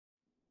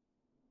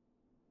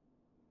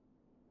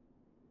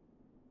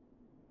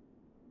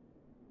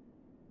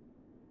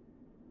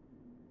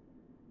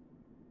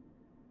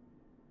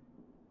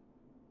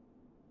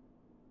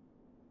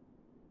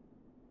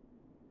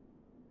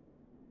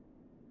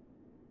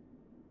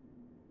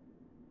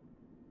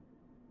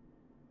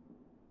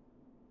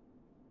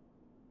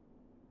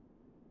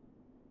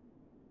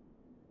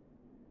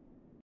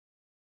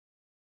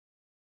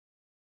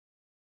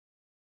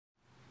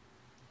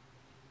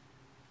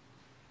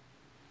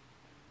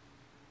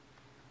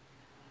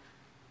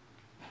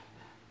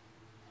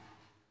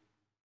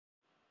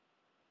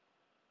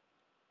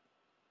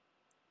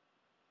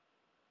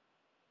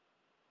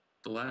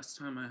The last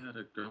time I had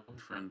a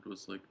girlfriend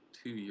was like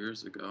 2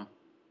 years ago.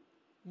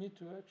 Me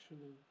too,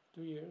 actually.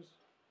 2 years.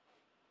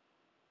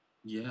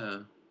 Yeah,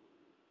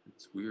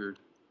 it's weird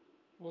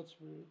What's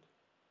weird?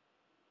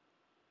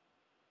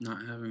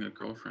 not having a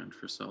girlfriend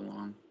for so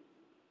long.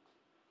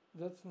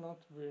 That's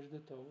not weird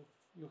at all.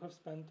 You have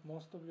spent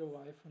most of your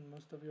life and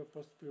most of your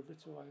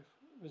post-puberty life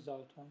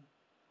without one.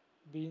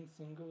 Being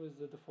single is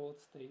the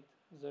default state,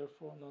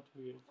 therefore not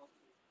weird.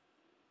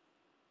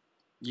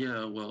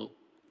 Yeah, well,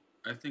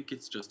 I think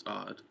it's just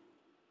odd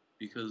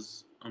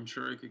because I'm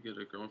sure I could get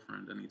a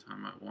girlfriend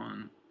anytime I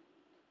want.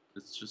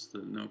 It's just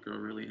that no girl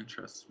really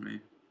interests me.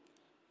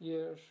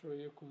 Yeah, sure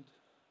you could.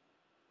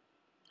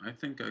 I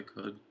think I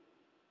could.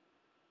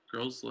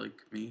 Girls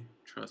like me,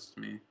 trust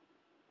me.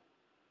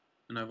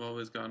 And I've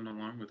always gotten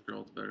along with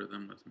girls better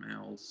than with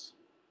males.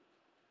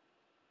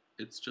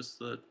 It's just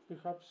that,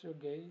 Perhaps you're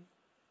gay?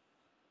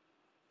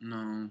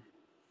 no,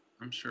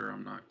 I'm sure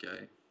I'm not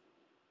gay.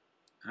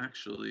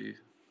 Actually,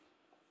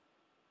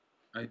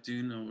 I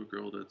do know a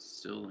girl that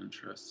still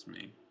interests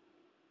me.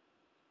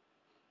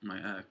 My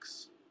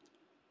ex.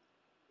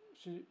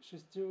 She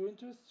still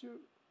interests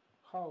you?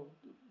 How?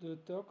 Do you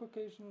talk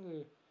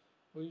occasionally?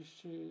 Or is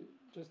she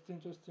just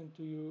interested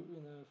to you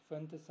in a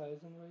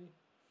fantasizing way?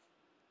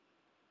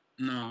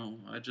 No,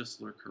 I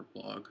just lurk her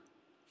blog.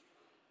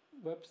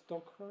 Web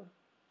stalk her?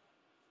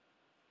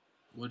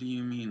 What do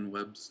you mean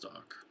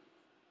webstock?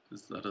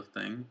 Is that a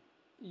thing?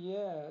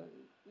 Yeah,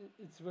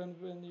 it's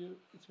when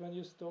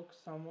you stalk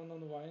someone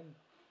online.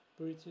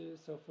 Pretty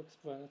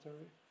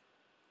self-explanatory.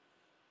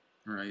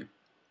 Right.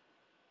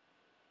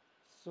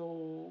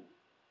 So,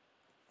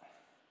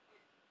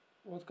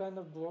 what kind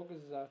of blog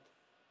is that?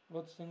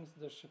 What things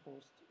does she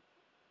post?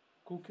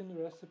 Cooking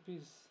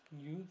recipes,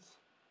 nudes?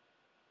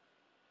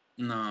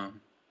 No,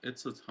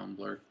 it's a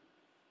Tumblr.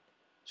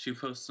 She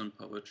posts some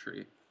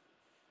poetry.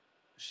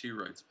 She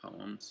writes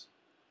poems.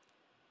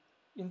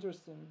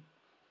 Interesting.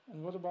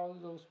 And what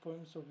about those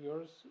poems of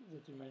yours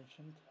that you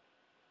mentioned?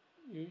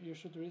 You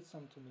should read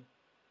some to me.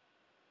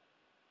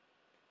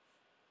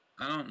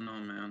 I don't know,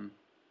 man.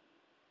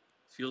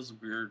 Feels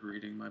weird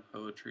reading my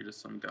poetry to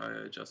some guy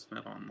I just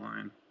met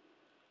online.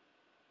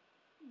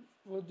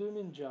 What do you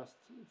mean just?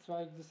 It's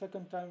like the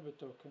second time we're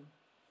talking.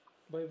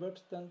 By web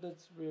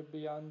standards, we're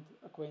beyond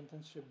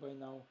acquaintanceship by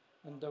now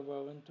and are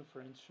well into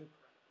friendship.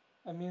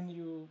 I mean,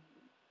 you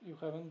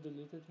haven't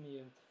deleted me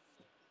yet.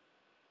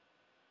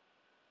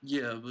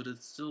 Yeah, but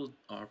it's still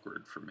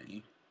awkward for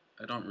me.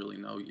 I don't really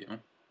know you.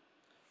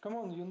 Come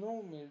on, you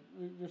know me.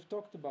 We've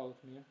talked about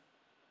me,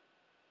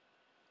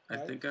 I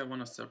right? think I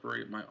want to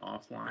separate my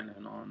offline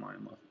and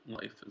online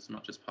life as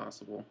much as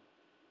possible.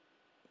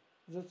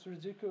 That's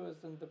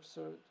ridiculous and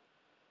absurd.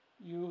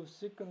 You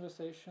seek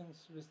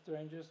conversations with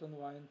strangers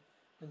online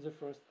in the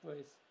first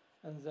place,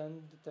 and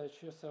then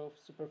detach yourself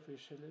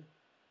superficially.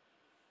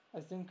 I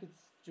think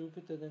it's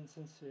stupid and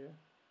insincere.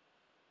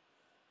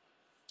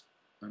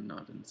 I'm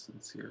not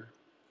insincere.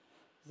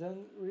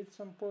 Then read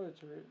some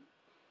poetry.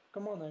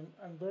 Come on,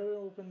 I'm very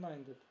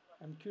open-minded.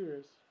 I'm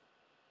curious.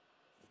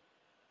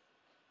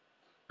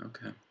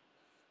 Okay.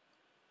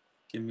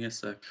 Give me a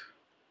sec.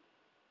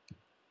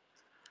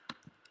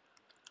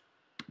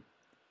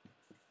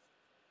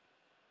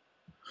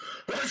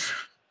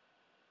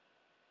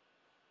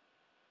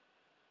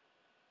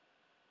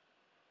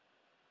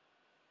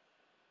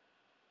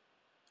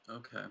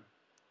 Okay.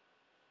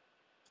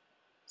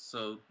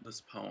 So,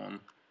 this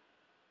poem,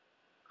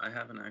 I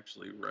haven't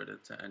actually read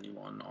it to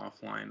anyone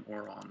offline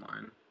or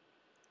online.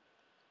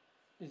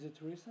 Is it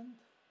recent?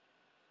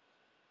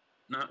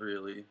 Not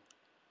really.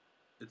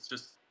 It's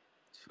just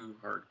too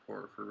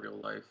hardcore for real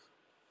life.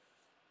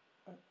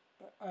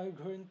 Are you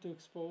going to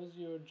expose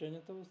your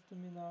genitals to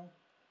me now?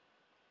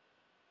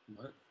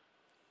 What?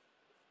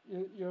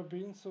 You're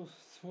being so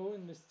slow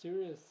and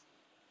mysterious.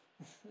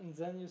 And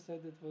then you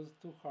said it was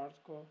too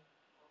hardcore.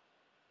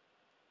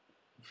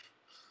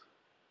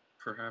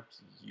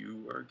 Perhaps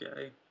you are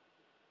gay?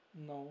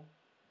 No.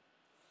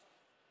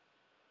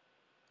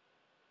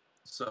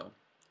 So,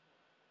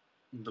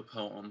 the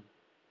poem.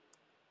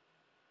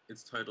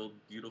 It's titled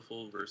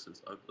Beautiful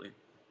versus Ugly.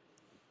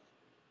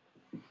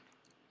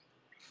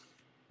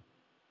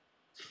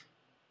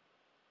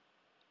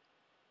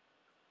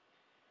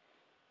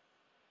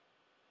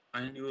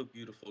 I knew a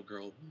beautiful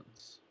girl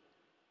once.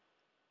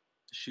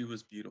 She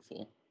was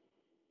beautiful.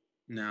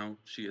 Now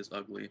she is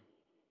ugly.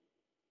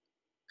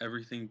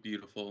 Everything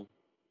beautiful,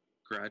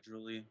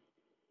 gradually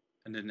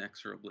and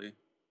inexorably,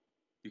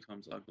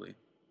 becomes ugly.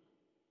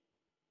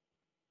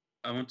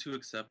 I want to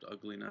accept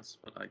ugliness,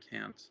 but I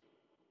can't.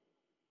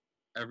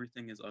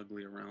 Everything is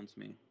ugly around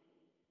me.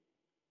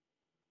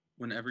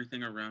 When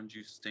everything around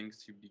you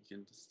stinks, you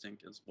begin to stink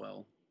as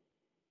well.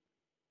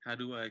 How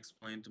do I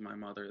explain to my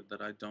mother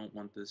that I don't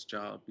want this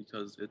job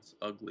because it's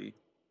ugly?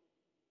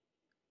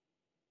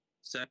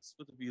 Sex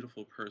with a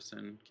beautiful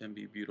person can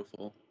be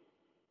beautiful,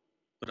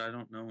 but I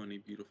don't know any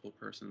beautiful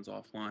persons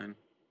offline.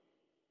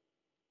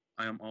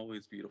 I am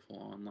always beautiful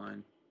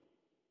online.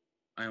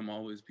 I am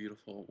always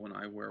beautiful when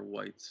I wear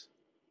white,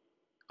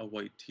 a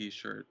white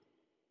t-shirt.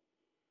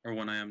 or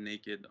when I am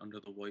naked under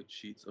the white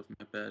sheets of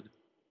my bed.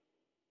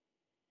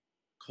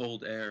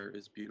 Cold air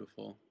is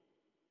beautiful.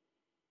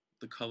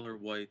 The color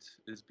white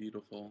is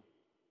beautiful.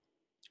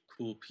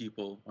 Cool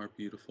people are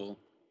beautiful.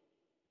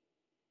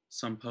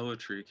 Some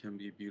poetry can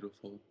be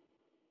beautiful,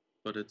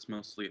 but it's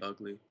mostly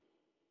ugly.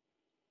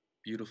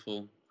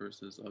 Beautiful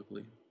versus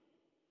ugly.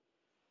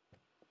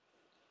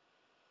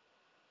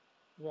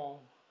 Wow,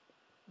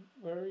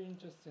 very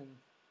interesting.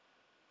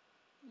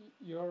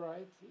 You're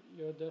right,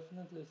 you're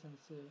definitely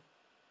sincere.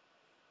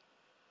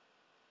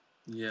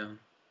 Yeah.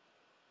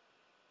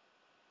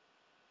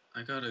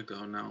 I gotta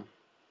go now.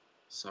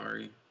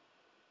 Sorry.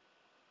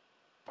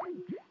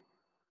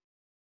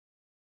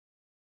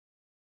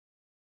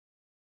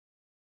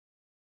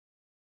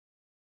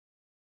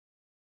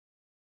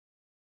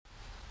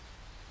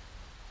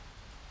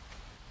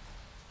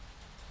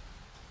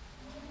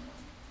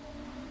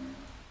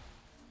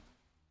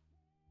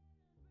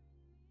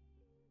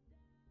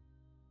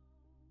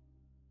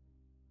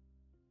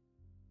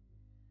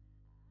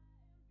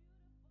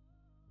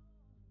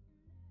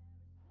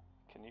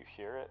 Can you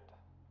hear it?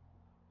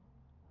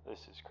 This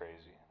is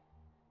crazy.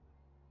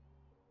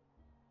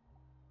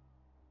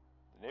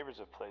 The neighbors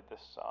have played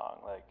this song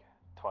like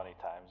 20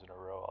 times in a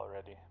row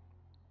already.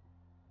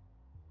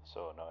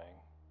 So annoying.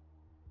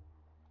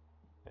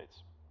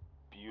 It's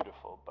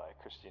Beautiful by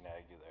Christina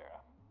Aguilera.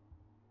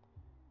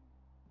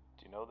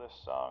 Do you know this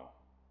song?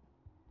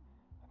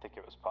 I think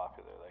it was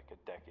popular like a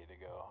decade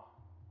ago.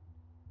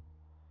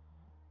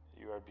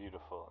 You are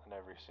beautiful in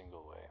every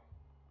single way.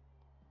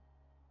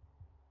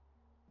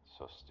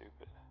 So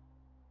stupid.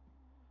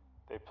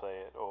 They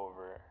play it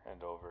over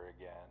and over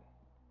again.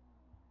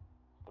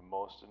 The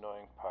most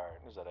annoying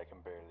part is that I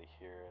can barely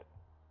hear it.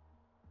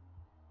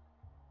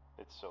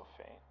 It's so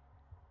faint.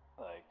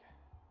 Like,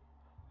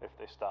 if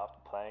they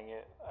stopped playing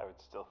it, I would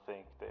still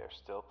think they are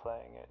still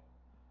playing it.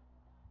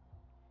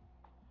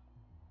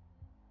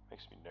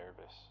 Makes me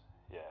nervous.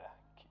 Yeah,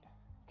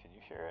 can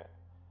you hear it?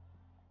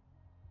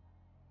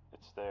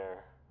 It's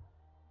there,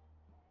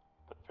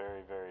 but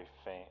very, very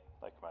faint,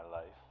 like my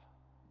life.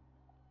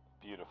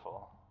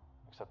 Beautiful,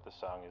 except the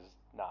song is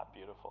not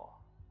beautiful.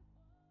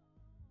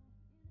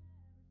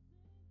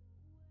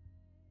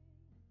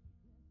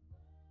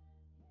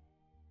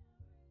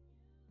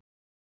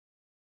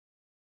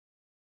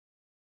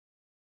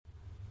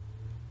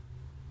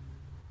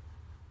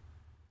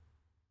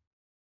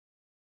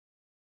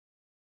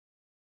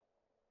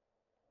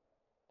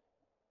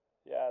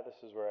 Yeah, this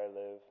is where I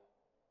live.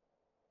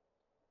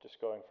 Just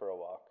going for a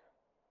walk.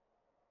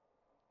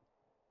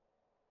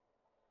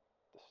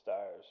 The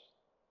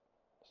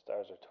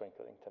stars are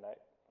twinkling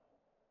tonight.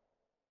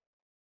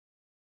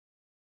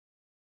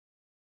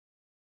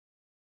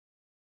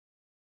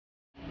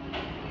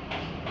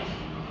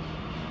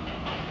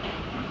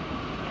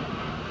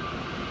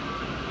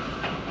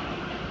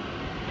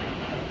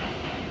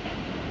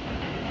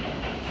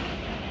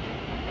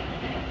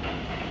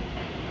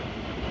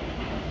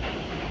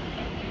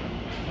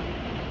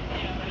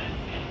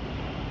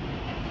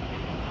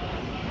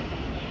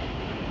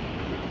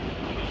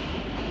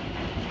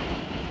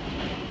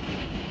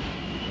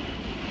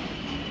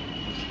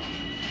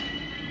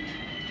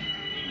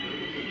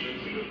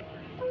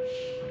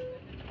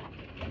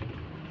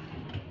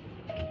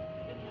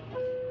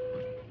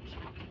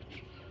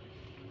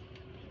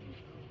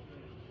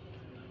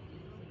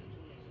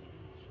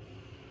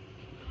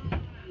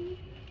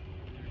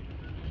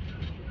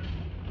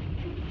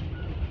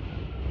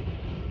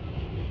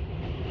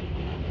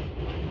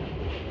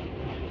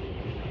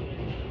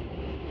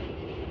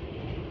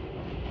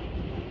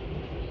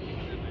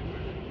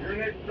 Your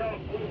next stop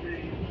will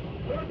be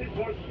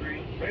 34th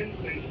Street, Penn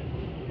Station.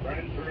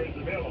 Transfer is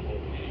available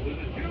to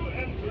the 2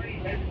 and 3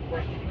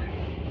 express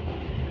trains.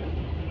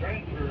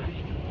 Transfer,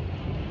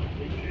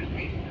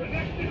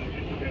 connection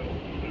is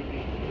available to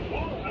the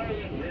Long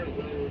Island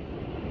Railroad,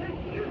 New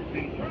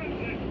Jersey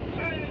Transit,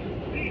 and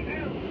the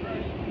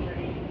Amtrak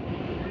train.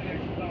 Your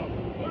next stop,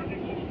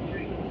 34th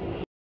Street.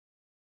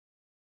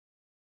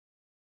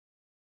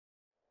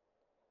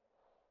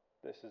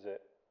 This is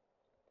it.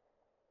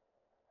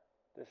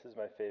 This is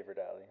my favorite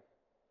alley.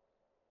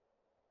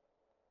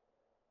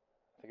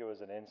 I think it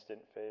was an instant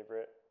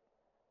favorite.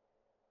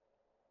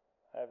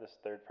 I have this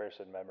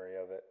third-person memory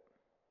of it.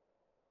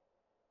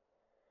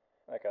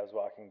 Like I was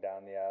walking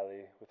down the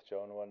alley with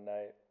Joan one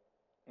night,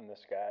 and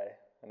this guy,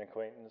 an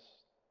acquaintance,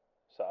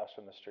 saw us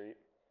from the street.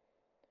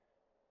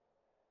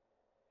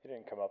 He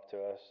didn't come up to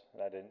us,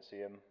 and I didn't see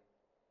him.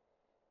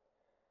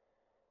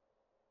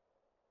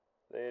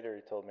 Later,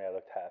 he told me I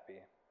looked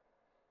happy.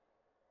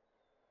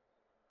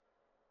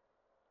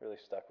 Really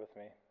stuck with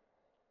me.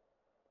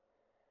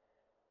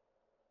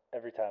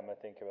 Every time I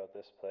think about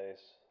this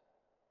place,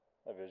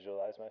 I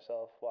visualize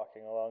myself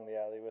walking along the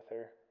alley with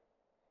her,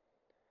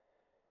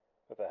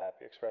 with a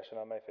happy expression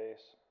on my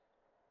face,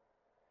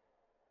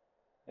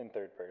 in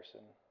third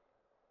person.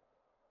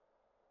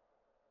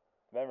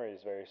 The memory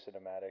is very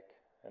cinematic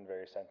and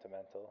very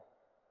sentimental.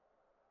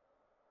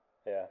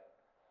 Yeah.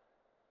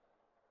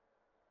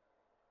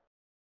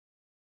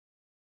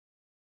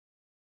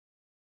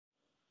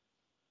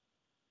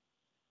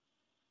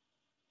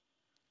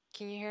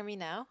 Can you hear me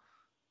now?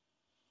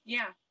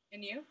 Yeah,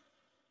 and you?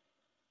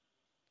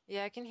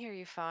 Yeah, I can hear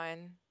you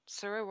fine.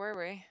 So where were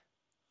we?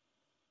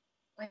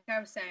 Like I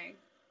was saying,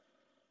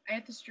 I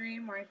had this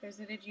dream where I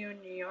visited you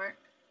in New York,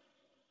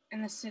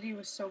 and the city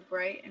was so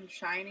bright and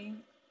shiny,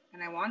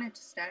 and I wanted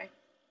to stay.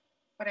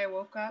 But I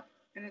woke up,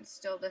 and it's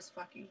still this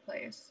fucking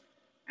place.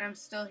 And I'm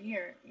still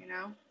here, you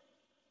know?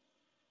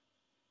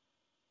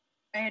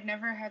 I had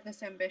never had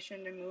this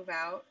ambition to move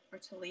out or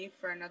to leave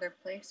for another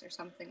place or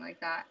something like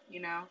that, you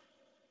know?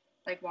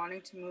 Like wanting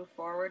to move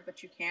forward,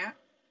 but you can't.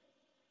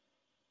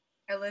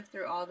 I lived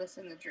through all this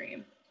in the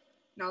dream,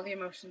 and all the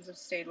emotions have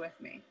stayed with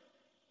me.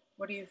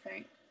 What do you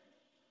think?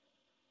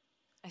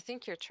 I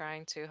think you're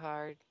trying too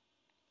hard.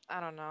 I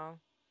don't know.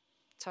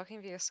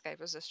 Talking via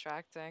Skype is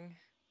distracting.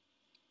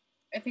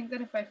 I think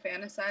that if I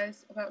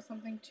fantasize about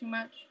something too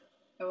much,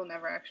 it will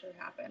never actually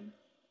happen.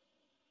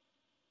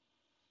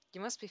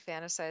 You must be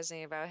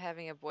fantasizing about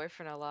having a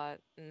boyfriend a lot,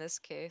 in this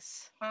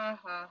case. Ha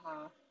ha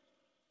ha.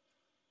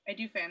 I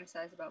do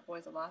fantasize about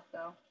boys a lot,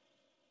 though.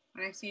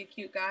 When I see a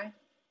cute guy,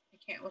 I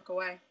can't look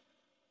away.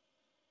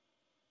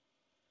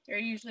 They're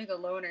usually the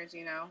loners,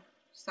 you know,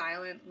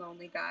 silent,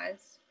 lonely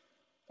guys.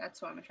 That's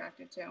who I'm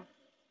attracted to.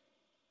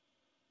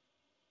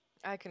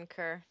 I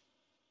concur.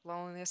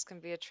 Loneliness can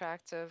be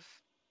attractive,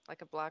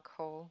 like a black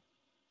hole.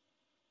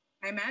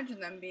 I imagine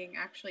them being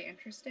actually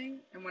interesting,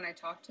 and when I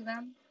talk to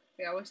them,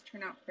 they always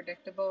turn out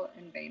predictable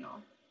and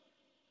banal.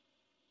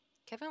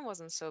 Kevin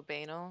wasn't so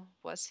banal,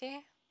 was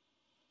he?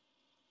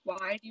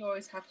 Why do you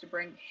always have to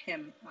bring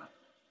him up?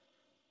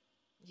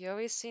 You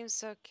always seem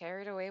so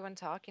carried away when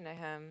talking to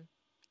him.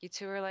 You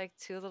two are like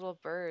two little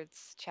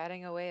birds,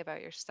 chatting away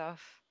about your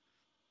stuff.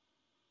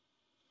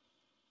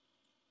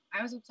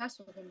 I was obsessed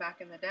with him back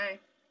in the day,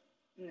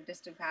 in the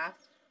distant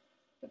past,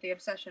 but the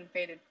obsession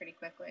faded pretty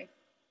quickly.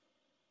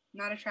 I'm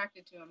not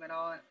attracted to him at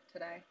all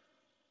today.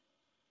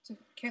 To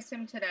kiss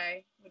him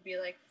today would be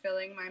like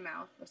filling my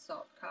mouth with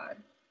salt cod.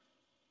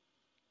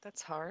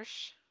 That's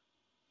harsh.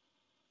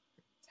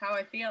 It's how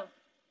I feel.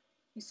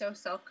 He's so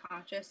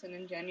self-conscious and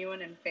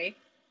ingenuine and fake,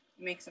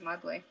 it makes him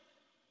ugly.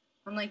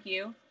 Unlike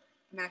you,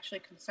 I'm actually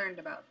concerned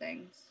about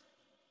things.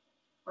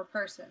 Or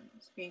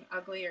persons being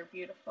ugly or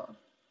beautiful.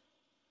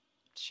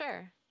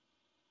 Sure.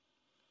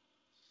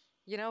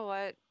 You know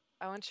what?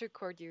 I want to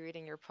record you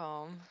reading your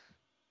poem.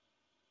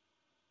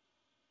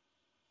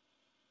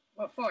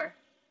 What for?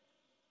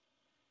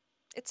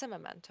 It's a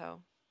memento.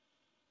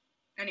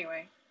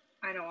 Anyway,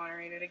 I don't want to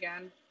read it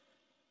again.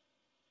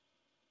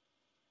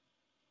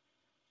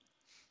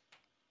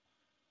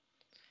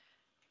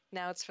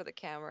 Now it's for the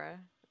camera.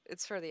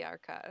 It's for the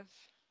archive.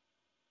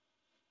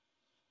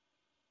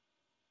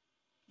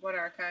 What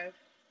archive?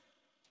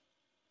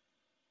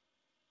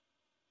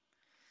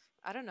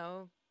 I don't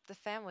know, the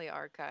family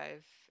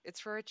archive. It's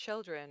for our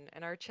children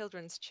and our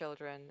children's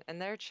children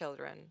and their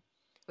children.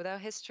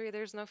 Without history,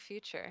 there's no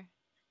future.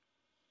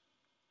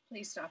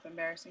 Please stop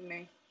embarrassing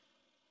me.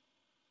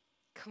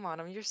 Come on,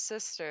 I'm your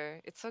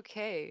sister. It's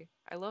okay.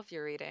 I love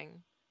your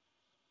reading.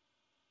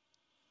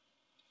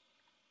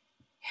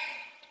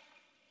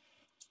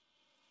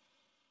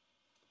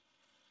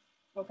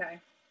 Okay,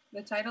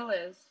 the title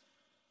is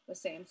The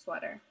Same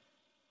Sweater.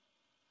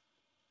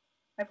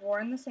 I've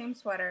worn the same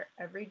sweater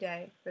every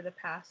day for the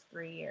past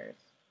 3 years.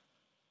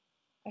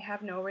 I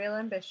have no real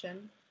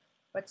ambition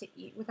but to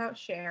eat without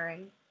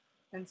sharing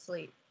and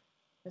sleep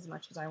as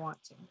much as I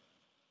want to.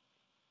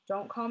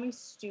 Don't call me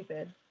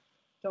stupid.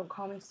 Don't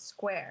call me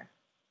square.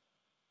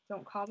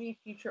 Don't call me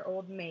a future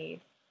old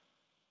maid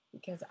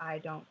because I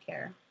don't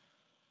care.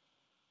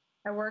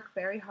 I work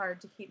very hard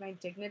to keep my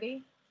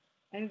dignity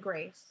and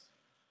grace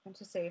and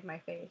to save my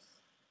face.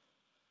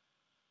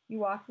 You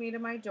walked me to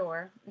my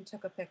door and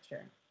took a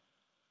picture.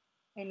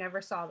 I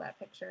never saw that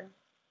picture.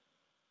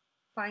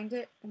 Find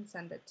it and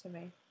send it to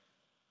me.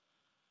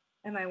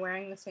 Am I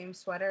wearing the same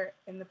sweater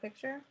in the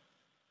picture?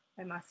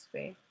 I must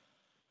be.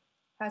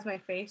 Has my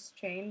face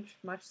changed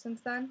much since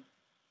then?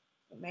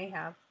 It may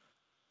have.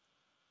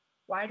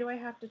 Why do I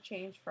have to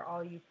change for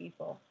all you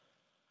people?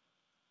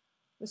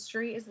 The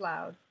street is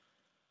loud.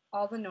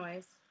 All the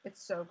noise,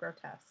 it's so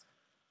grotesque.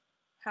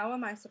 How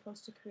am I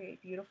supposed to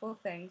create beautiful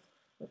things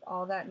with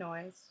all that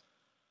noise,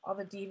 all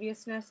the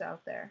deviousness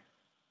out there?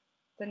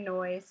 The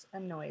noise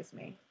annoys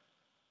me.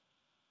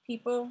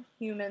 People,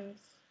 humans,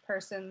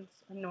 persons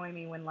annoy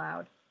me when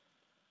loud.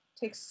 It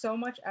takes so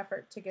much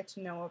effort to get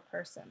to know a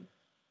person.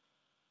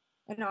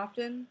 And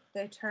often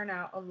they turn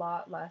out a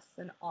lot less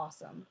than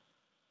awesome.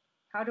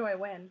 How do I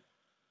win?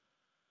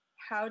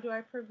 How do I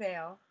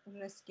prevail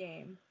in this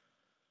game?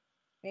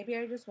 Maybe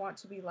I just want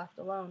to be left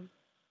alone.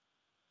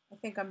 I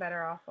think I'm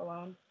better off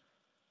alone.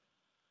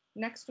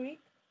 Next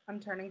week, I'm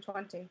turning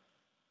 20.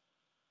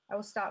 I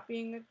will stop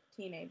being a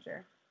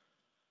teenager.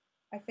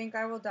 I think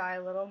I will die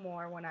a little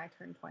more when I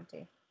turn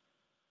 20.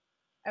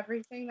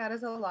 Everything that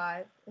is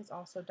alive is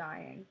also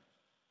dying.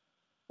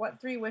 What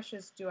 3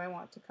 wishes do I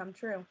want to come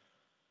true?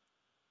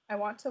 I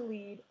want to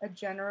lead a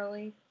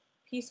generally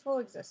peaceful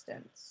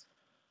existence.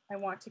 I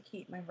want to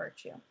keep my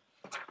virtue.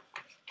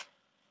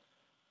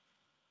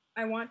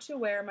 I want to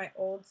wear my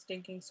old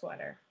stinking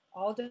sweater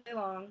all day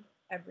long,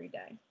 every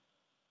day.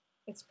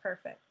 It's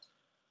perfect.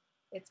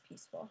 It's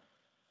peaceful.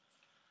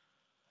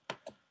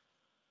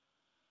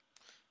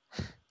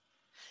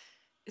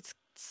 It's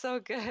so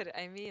good.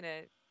 I mean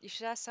it. You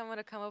should ask someone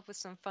to come up with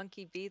some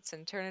funky beats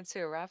and turn it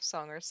into a rap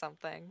song or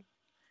something.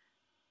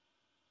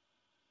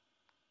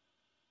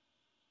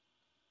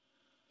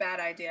 Bad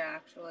idea,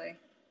 actually.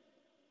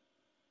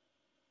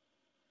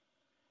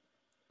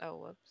 Oh,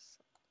 whoops.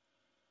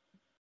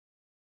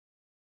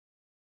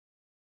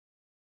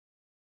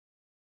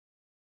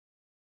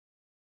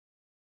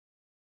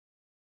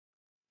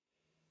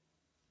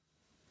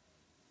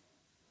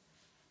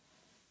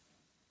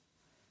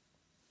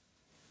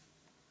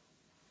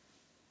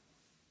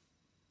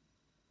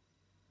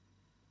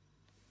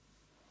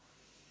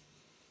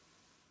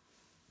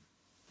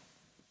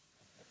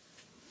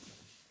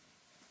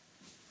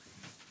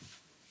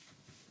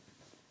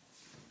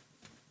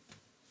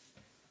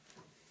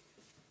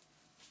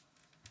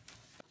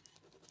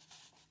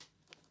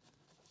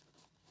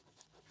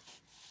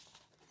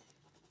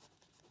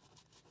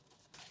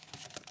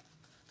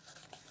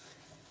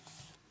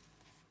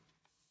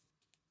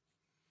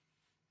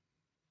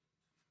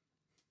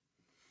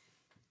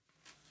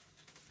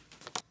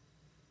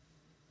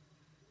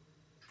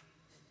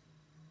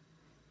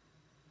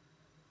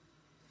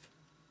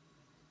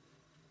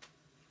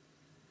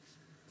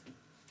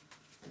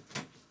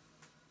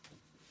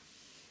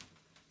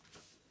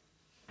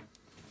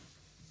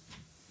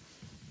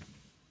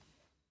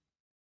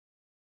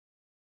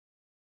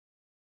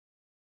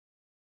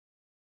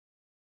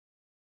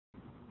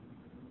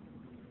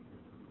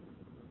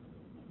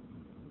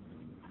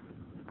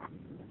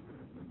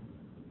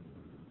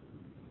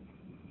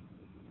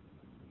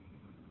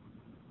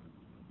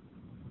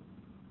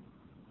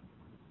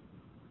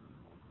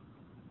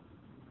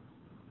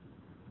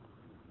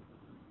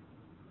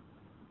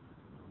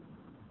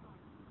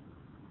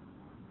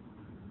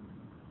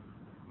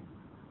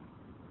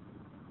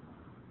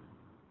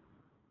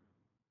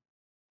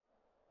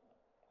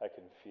 I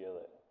can feel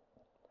it.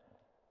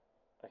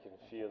 I can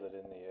feel it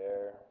in the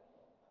air,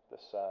 the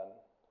sun,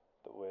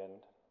 the wind.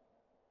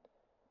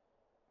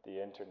 The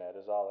internet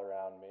is all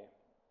around me.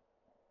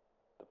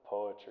 The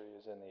poetry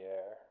is in the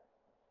air.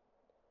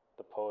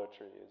 The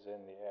poetry is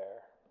in the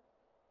air.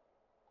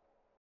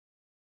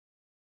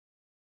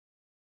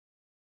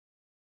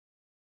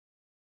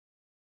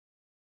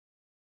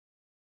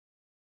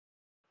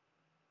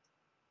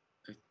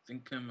 I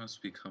think I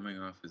must be coming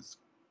off as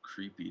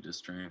creepy to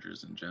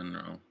strangers in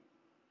general.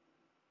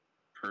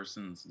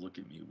 Persons look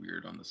at me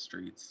weird on the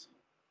streets.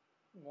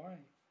 Why?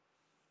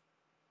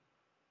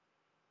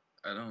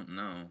 I don't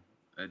know.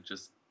 I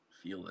just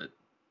feel it.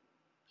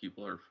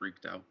 People are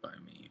freaked out by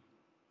me,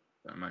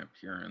 by my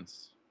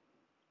appearance.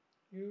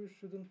 You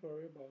shouldn't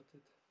worry about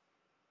it.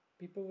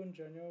 People in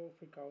general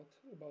freak out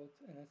about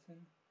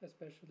anything,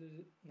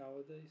 especially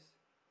nowadays.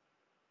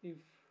 If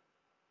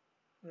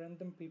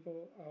random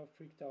people are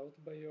freaked out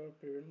by your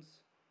appearance,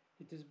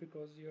 it is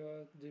because you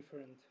are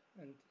different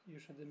and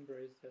you should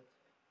embrace that.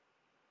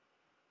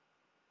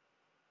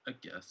 I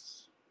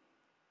guess.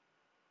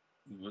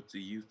 What do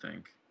you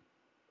think?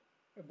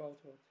 About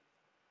what?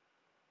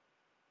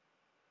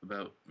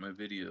 About my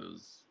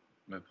videos,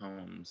 my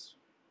poems,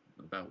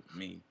 about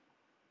me.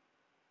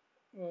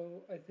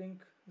 Well, I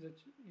think that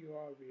you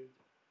are weird.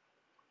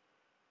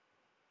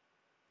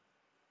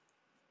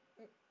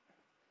 Uh,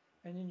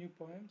 Any new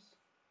poems?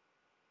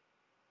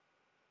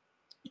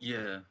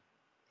 Yeah,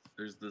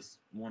 there's this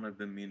one I've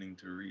been meaning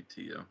to read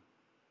to you.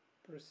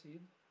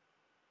 Proceed.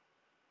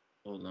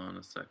 Hold on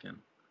a second.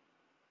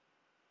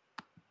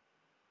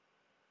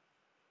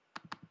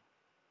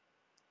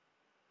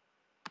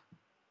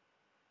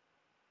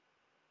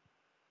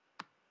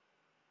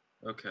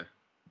 Okay.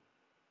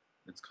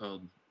 It's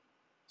called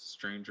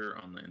Stranger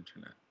on the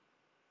Internet.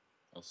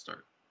 I'll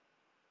start.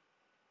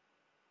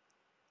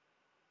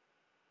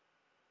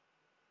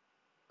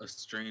 A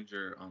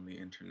stranger on the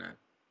internet.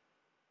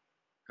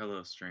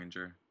 Hello,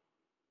 stranger.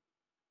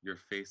 You're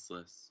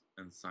faceless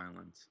and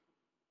silent.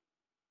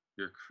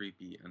 You're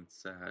creepy and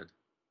sad.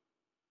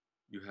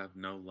 You have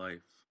no life.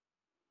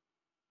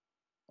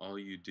 All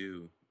you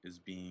do is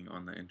being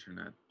on the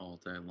internet all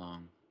day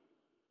long.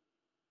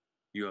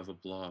 You have a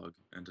blog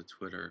and a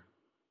Twitter.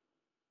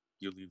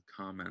 You leave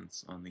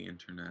comments on the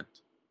internet.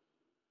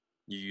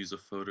 You use a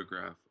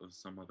photograph of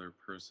some other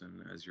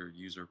person as your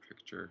user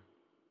picture.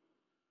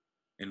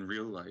 In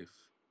real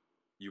life,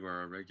 you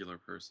are a regular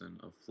person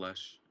of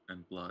flesh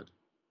and blood.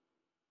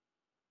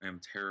 I am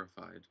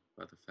terrified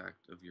by the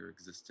fact of your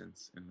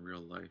existence in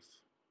real life.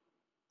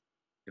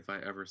 If I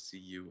ever see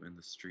you in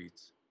the street,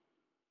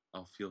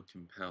 I'll feel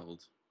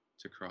compelled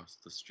to cross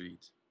the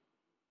street.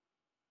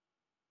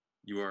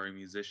 You are a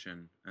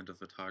musician and a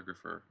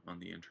photographer on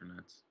the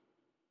internet.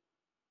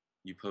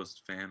 You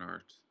post fan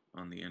art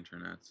on the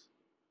internet.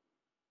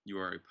 You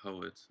are a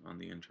poet on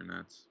the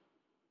internet.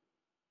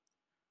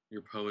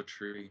 Your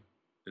poetry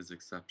is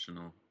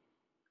exceptional.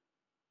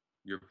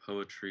 Your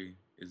poetry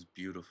is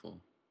beautiful.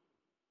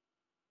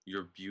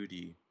 Your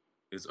beauty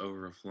is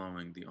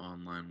overflowing the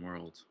online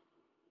world.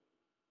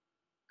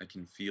 I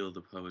can feel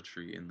the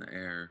poetry in the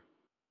air,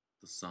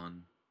 the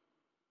sun,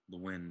 the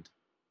wind.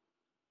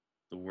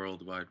 The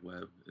World Wide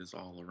Web is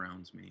all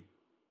around me.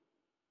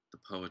 The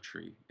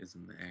poetry is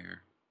in the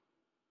air.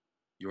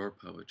 Your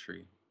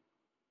poetry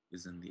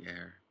is in the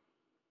air.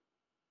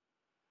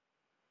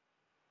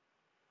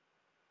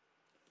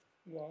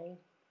 Wow,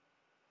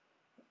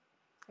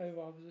 I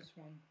love this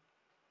one.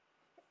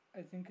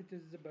 I think it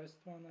is the best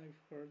one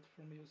I've heard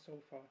from you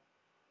so far.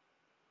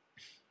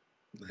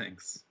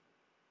 Thanks.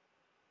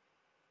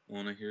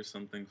 Want to hear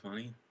something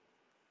funny?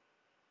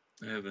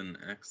 I have an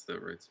ex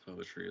that writes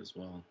poetry as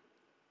well.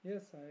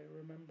 Yes, I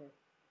remember.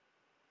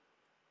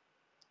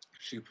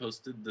 She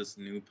posted this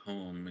new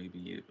poem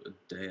maybe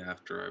a day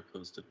after I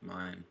posted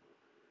mine,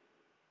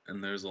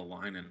 and there's a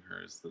line in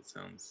hers that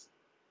sounds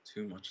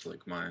too much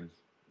like mine.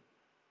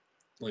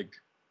 Like,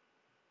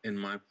 in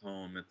my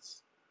poem,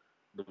 it's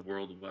the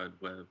World Wide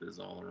Web is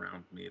all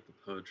around me, the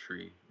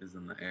poetry is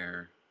in the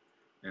air,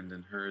 and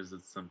in hers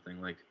it's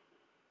something like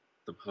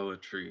the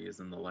poetry is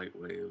in the light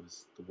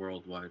waves, the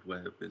World Wide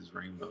Web is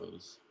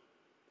rainbows.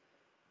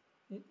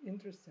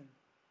 Interesting.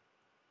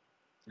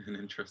 An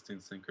interesting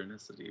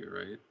synchronicity,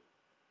 right?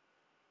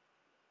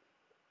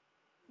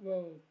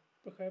 Well,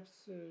 perhaps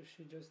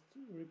she just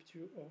ripped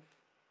you off.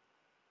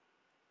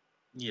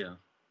 Yeah,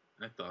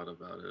 I thought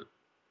about it.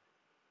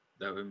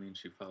 That would mean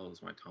she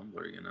follows my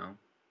Tumblr, you know?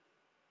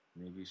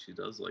 Maybe she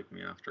does like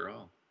me after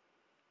all.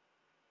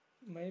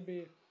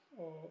 Maybe,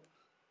 or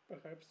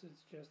perhaps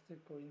it's just a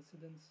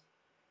coincidence.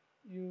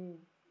 You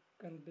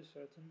can't be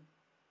certain.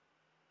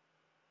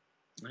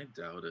 I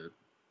doubt it.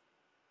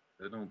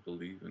 I don't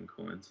believe in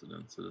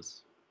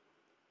coincidences.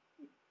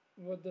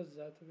 What does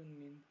that even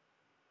mean?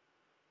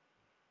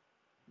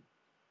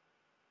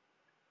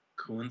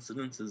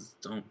 Coincidences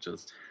don't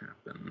just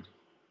happen.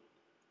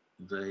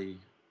 They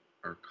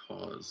are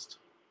caused.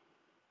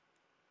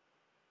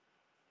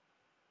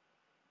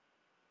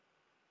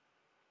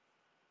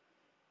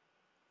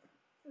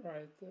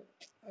 Right.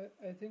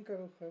 I think I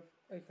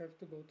have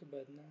to go to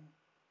bed now.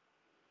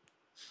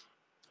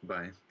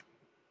 Bye.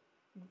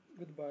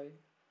 Goodbye.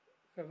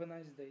 Have a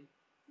nice day.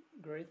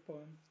 Great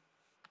poem.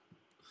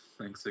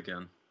 Thanks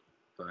again.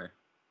 Bye.